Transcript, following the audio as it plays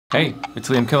Hey, it's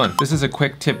Killen. This is a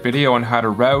quick tip video on how to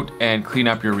route and clean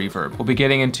up your reverb. We'll be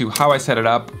getting into how I set it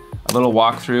up, a little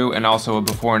walkthrough, and also a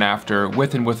before and after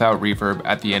with and without reverb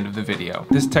at the end of the video.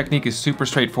 This technique is super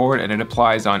straightforward and it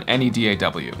applies on any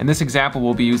DAW. In this example,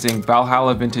 we'll be using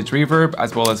Valhalla Vintage Reverb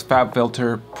as well as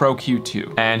FabFilter Pro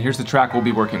Q2. And here's the track we'll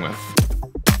be working with.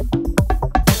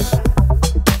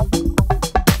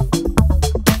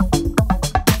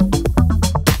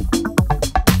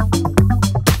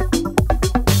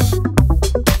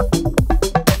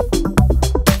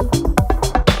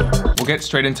 We'll get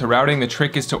straight into routing. The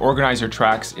trick is to organize your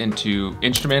tracks into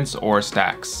instruments or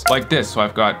stacks like this. So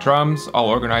I've got drums all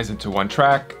organized into one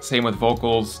track, same with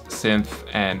vocals, synth,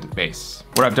 and bass.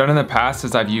 What I've done in the past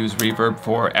is I've used reverb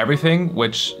for everything,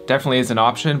 which definitely is an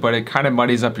option, but it kind of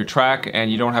muddies up your track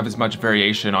and you don't have as much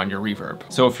variation on your reverb.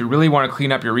 So if you really want to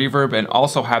clean up your reverb and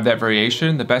also have that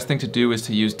variation, the best thing to do is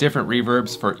to use different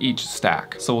reverbs for each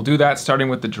stack. So we'll do that starting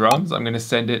with the drums. I'm going to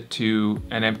send it to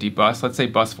an empty bus, let's say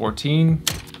bus 14.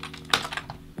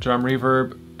 Drum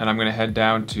reverb, and I'm gonna head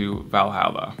down to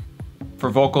Valhalla. For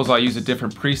vocals, I'll use a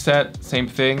different preset, same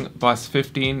thing, bus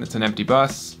 15, it's an empty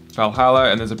bus,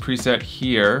 Valhalla, and there's a preset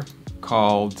here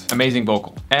called Amazing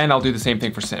Vocal. And I'll do the same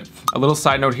thing for synth. A little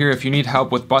side note here, if you need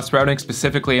help with bus routing,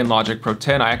 specifically in Logic Pro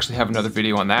 10, I actually have another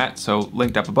video on that, so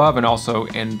linked up above and also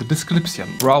in the description.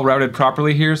 We're all routed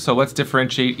properly here, so let's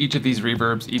differentiate each of these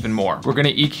reverbs even more. We're gonna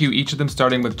EQ each of them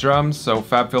starting with drums, so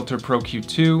FabFilter Pro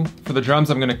Q2. For the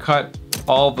drums, I'm gonna cut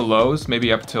all the lows,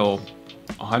 maybe up till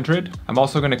 100. I'm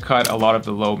also gonna cut a lot of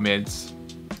the low mids.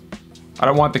 I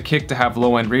don't want the kick to have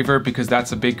low end reverb because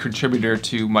that's a big contributor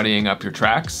to muddying up your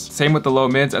tracks. Same with the low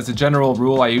mids. As a general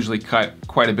rule, I usually cut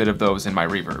quite a bit of those in my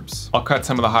reverbs. I'll cut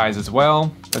some of the highs as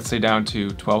well, let's say down to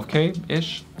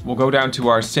 12K-ish. We'll go down to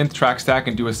our synth track stack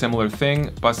and do a similar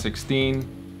thing. Bus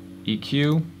 16,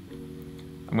 EQ.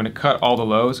 I'm gonna cut all the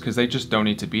lows because they just don't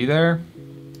need to be there.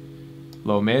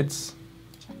 Low mids.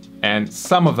 And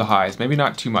some of the highs, maybe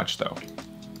not too much though.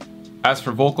 As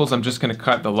for vocals, I'm just gonna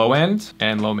cut the low end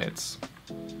and low mids.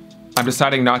 I'm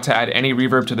deciding not to add any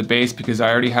reverb to the bass because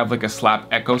I already have like a slap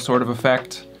echo sort of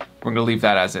effect. We're gonna leave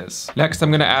that as is. Next,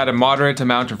 I'm gonna add a moderate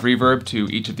amount of reverb to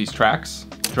each of these tracks.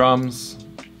 Drums,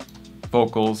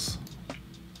 vocals,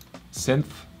 synth.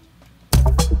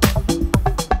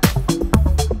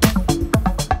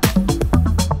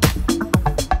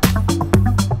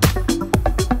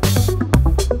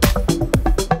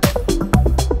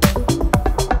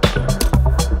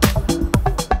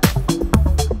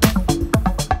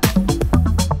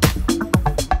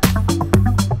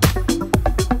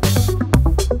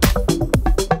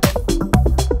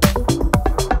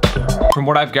 From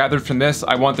what I've gathered from this,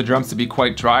 I want the drums to be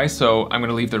quite dry, so I'm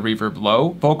gonna leave the reverb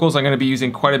low. Vocals, I'm gonna be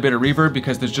using quite a bit of reverb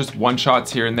because there's just one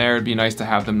shots here and there. It'd be nice to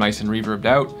have them nice and reverbed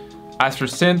out. As for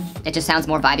synth, it just sounds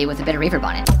more vibey with a bit of reverb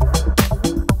on it.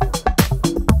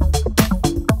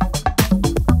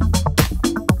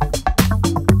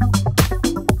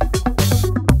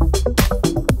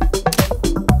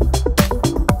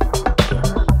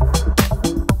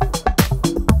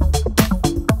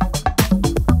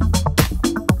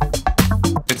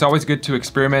 it's always good to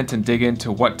experiment and dig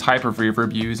into what type of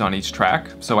reverb you use on each track,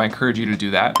 so I encourage you to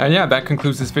do that. And yeah, that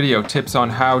concludes this video, tips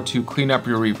on how to clean up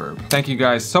your reverb. Thank you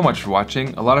guys so much for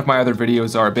watching. A lot of my other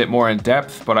videos are a bit more in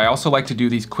depth, but I also like to do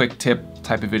these quick tip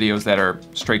type of videos that are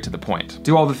straight to the point.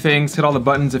 Do all the things, hit all the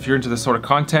buttons if you're into this sort of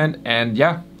content, and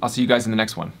yeah, I'll see you guys in the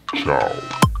next one.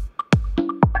 Ciao.